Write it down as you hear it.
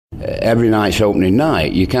every night's opening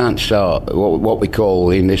night. You can't start what we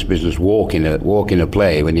call in this business walking a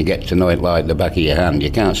play when you get to know it like the back of your hand.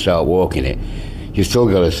 You can't start walking it. You still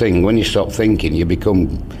got to think. When you stop thinking, you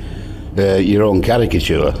become your own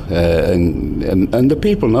caricature, and the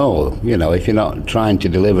people know, if you're not trying to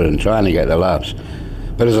deliver and trying to get the laughs.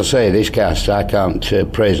 But as I say, this cast, I can't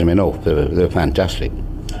praise them enough. They're fantastic.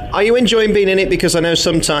 Are you enjoying being in it? Because I know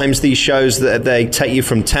sometimes these shows, that they take you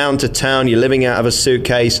from town to town, you're living out of a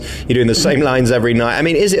suitcase, you're doing the same lines every night. I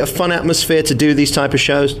mean, is it a fun atmosphere to do these type of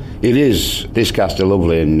shows? It is. This cast are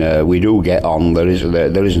lovely, and we do get on. There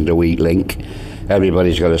isn't a weak link.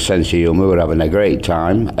 Everybody's got a sense of humour. We're having a great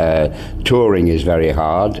time. Touring is very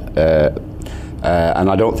hard, and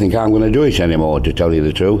I don't think I'm going to do it anymore, to tell you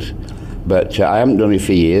the truth. But I haven't done it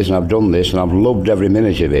for years, and I've done this, and I've loved every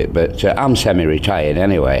minute of it. But I'm semi-retired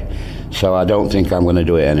anyway, so I don't think I'm going to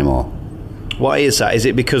do it anymore. Why is that? Is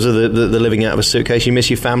it because of the living out of a suitcase? You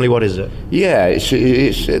miss your family? What is it? Yeah, it's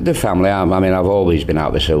the family. I mean, I've always been out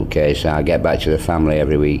of a suitcase. I get back to the family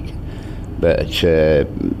every week. But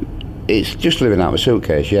it's just living out of a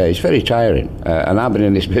suitcase, yeah. It's very tiring. And I've been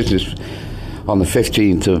in this business on the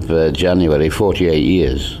 15th of January, 48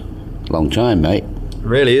 years. Long time, mate.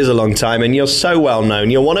 Really is a long time, and you're so well known.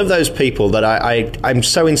 You're one of those people that I'm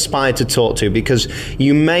so inspired to talk to, because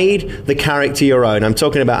you made the character your own. I'm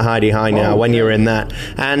talking about Heidi High now, when you were in that,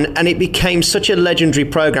 and it became such a legendary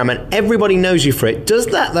program, and everybody knows you for it. Does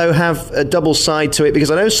that though have a double side to it? Because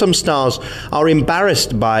I know some stars are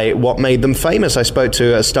embarrassed by what made them famous. I spoke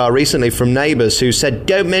to a star recently from Neighbours who said,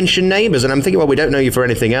 "Don't mention Neighbours," and I'm thinking, well, we don't know you for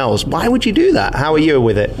anything else. Why would you do that? How are you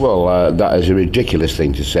with it? Well, that is a ridiculous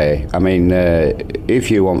thing to say. I mean, if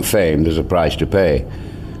you want fame, there's a price to pay,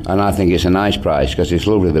 and I think it's a nice price, because it's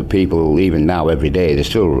lovely that people, even now, every day, they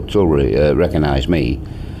still recognise me.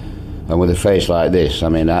 And with a face like this, I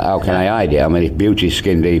mean, how can I hide it? I mean, if beauty's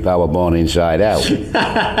skin deep, I was born inside out.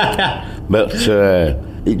 But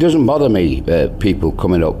it doesn't bother me, people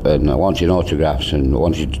coming up and wanting autographs and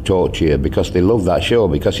wanting to talk to you, because they love that show,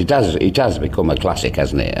 because it has become a classic,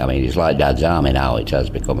 hasn't it? I mean, it's like Dad's Army now. It has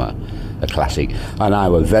become a classic, and I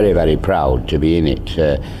was very, very proud to be in it.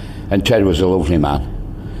 And Ted was a lovely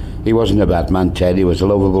man. He wasn't a bad man, Ted. He was a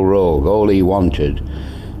lovable rogue. All he wanted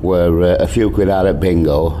were a few quid out at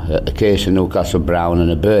bingo, a case of Newcastle Brown,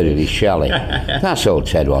 and a bird in his chalet. That's all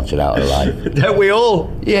Ted wanted out of life. Don't we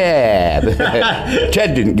all? Yeah.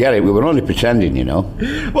 Ted didn't get it. We were only pretending,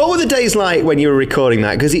 What were the days like when you were recording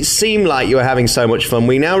that? Because it seemed like you were having so much fun.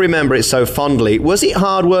 We now remember it so fondly. Was it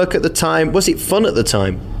hard work at the time? Was it fun at the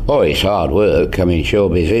time? Oh, it's hard work. I mean,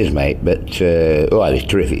 showbiz is, mate. But it was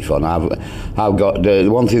terrific fun. I've got the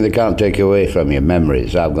one thing they can't take away from your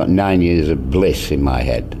memories. I've got 9 years of bliss in my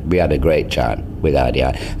head. We had a great time with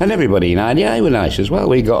IDI, and everybody in IDI were nice as well.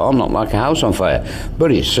 We got on not like a house on fire.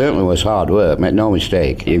 But it certainly was hard work. Make no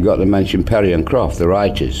mistake. You've got to mention Perry and Croft, the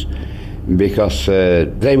writers, because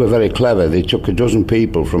they were very clever. They took a dozen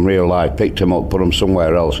people from real life, picked them up, put them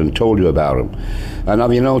somewhere else, and told you about them. And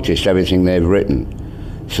have you noticed everything they've written?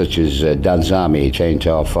 Such as Dad's Army, It Ain't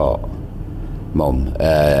Our Fault, Mum,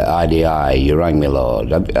 IDI, You Rang Me Lord.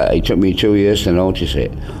 It took me 2 years to notice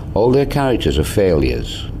it. All their characters are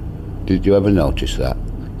failures. Did you ever notice that?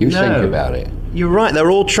 No. Think about it. You're right, they're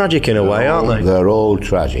all tragic in a way, aren't they? They're all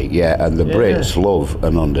tragic, yeah, and the Brits love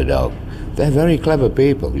an underdog. They're very clever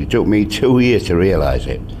people. It took me 2 years to realise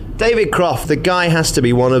it. David Croft, the guy has to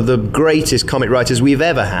be one of the greatest comic writers we've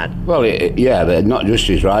ever had. Well, yeah, not just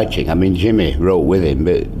his writing. I mean, Jimmy wrote with him,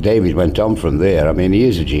 but David went on from there. I mean, he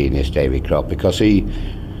is a genius, David Croft, because he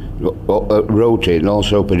wrote it and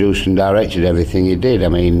also produced and directed everything he did. I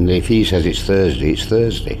mean, if he says it's Thursday, it's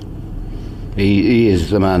Thursday. He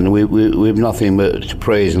is the man. We've nothing but to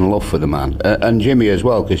praise and love for the man. And Jimmy as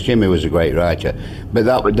well, because Jimmy was a great writer. But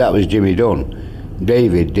that was Jimmy Dunn.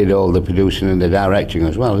 David did all the producing and the directing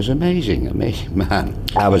as well. It was amazing man.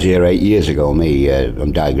 I was here 8 years ago,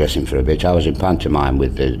 I'm digressing for a bit. I was in pantomime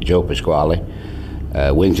with Joe Pasquale,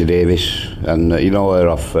 Winter Davis, and her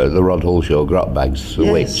off the Rod Hull show, Grotbags,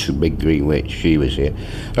 the witch, the big green witch, she was here.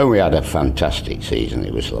 And we had a fantastic season,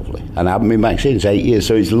 it was lovely. And I haven't been back since 8 years,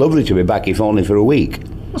 so it's lovely to be back, if only for a week.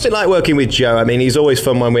 What's it like working with Joe? I mean, he's always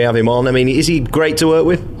fun when we have him on. I mean, is he great to work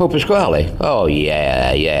with? Oh, Pasquale? Oh,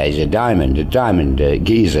 yeah, he's a diamond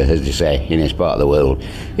geezer, as they say, in his part of the world.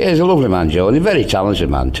 Yeah, he's a lovely man, Joe, and a very talented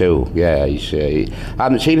man, too. Yeah, I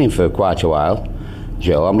haven't seen him for quite a while,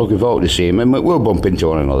 Joe. I'm looking forward to seeing him, and we'll bump into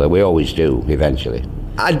one another. We always do, eventually.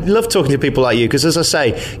 I love talking to people like you because, as I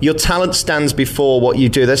say, your talent stands before what you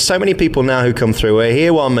do. There's so many people now who come through. We're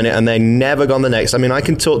here 1 minute and they're never gone the next. I mean, I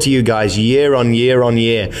can talk to you guys year on year on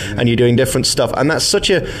year, and you're doing different stuff. And that's such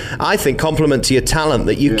a, I think, compliment to your talent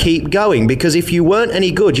that you keep going, because if you weren't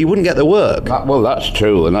any good, you wouldn't get the work. Well, that's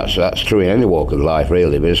true, and that's true in any walk of life,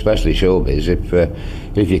 really, but especially showbiz.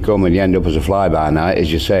 If you come and you end up as a fly-by-night,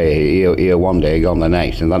 as you say, here one day, gone the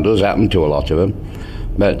next, and that does happen to a lot of them.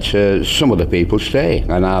 But some of the people stay,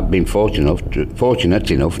 and I've been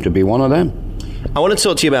fortunate enough to be one of them. I want to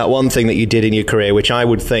talk to you about one thing that you did in your career, which I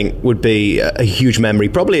would think would be a huge memory,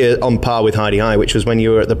 probably on par with Heidi High, which was when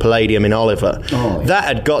you were at the Palladium in Oliver. Oh, yeah. That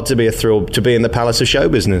had got to be a thrill, to be in the Palace of Show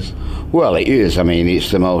Business. Well, it is. I mean,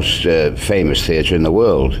 it's the most famous theatre in the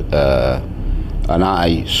world. And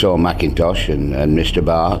I saw Macintosh and Mr.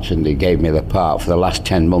 Bart, and they gave me the part for the last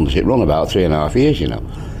 10 months. It run about 3.5 years, you know.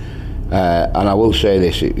 And I will say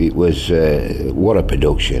this, it was, what a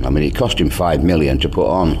production. I mean, it cost him $5 million to put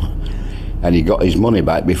on. And he got his money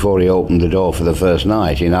back before he opened the door for the first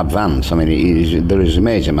night in advance. I mean, there is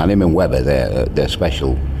amazing, man. Him and Webber, they're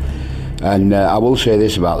special. And I will say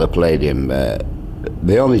this about the Palladium.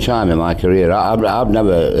 The only time in my career, I've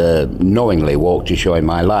never knowingly walked a show in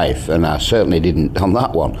my life, and I certainly didn't on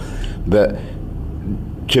that one. But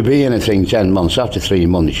to be in a thing 10 months, after 3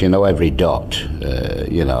 months, you know every dot,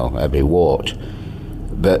 you know, every wart.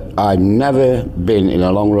 But I've never been in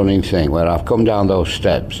a long-running thing where I've come down those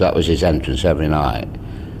steps, that was his entrance every night,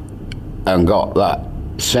 and got that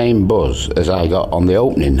same buzz as I got on the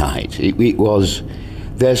opening night. It was...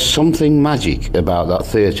 There's something magic about that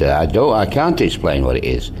theatre. I can't explain what it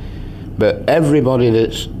is, but everybody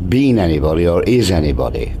that's been anybody or is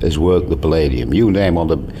anybody has worked the Palladium. You name all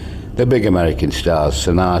the big American stars,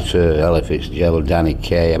 Sinatra, Ella Fitzgerald, Danny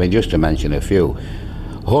Kaye, I mean, just to mention a few.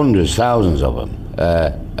 Hundreds, thousands of them.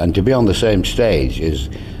 And to be on the same stage is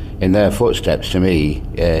in their footsteps, to me,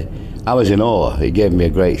 I was in awe. It gave me a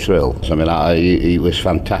great thrill. I mean, it was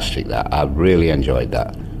fantastic, that. I really enjoyed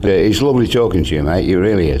that. It's lovely talking to you, mate. It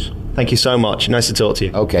really is. Thank you so much. Nice to talk to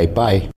you. Okay, bye.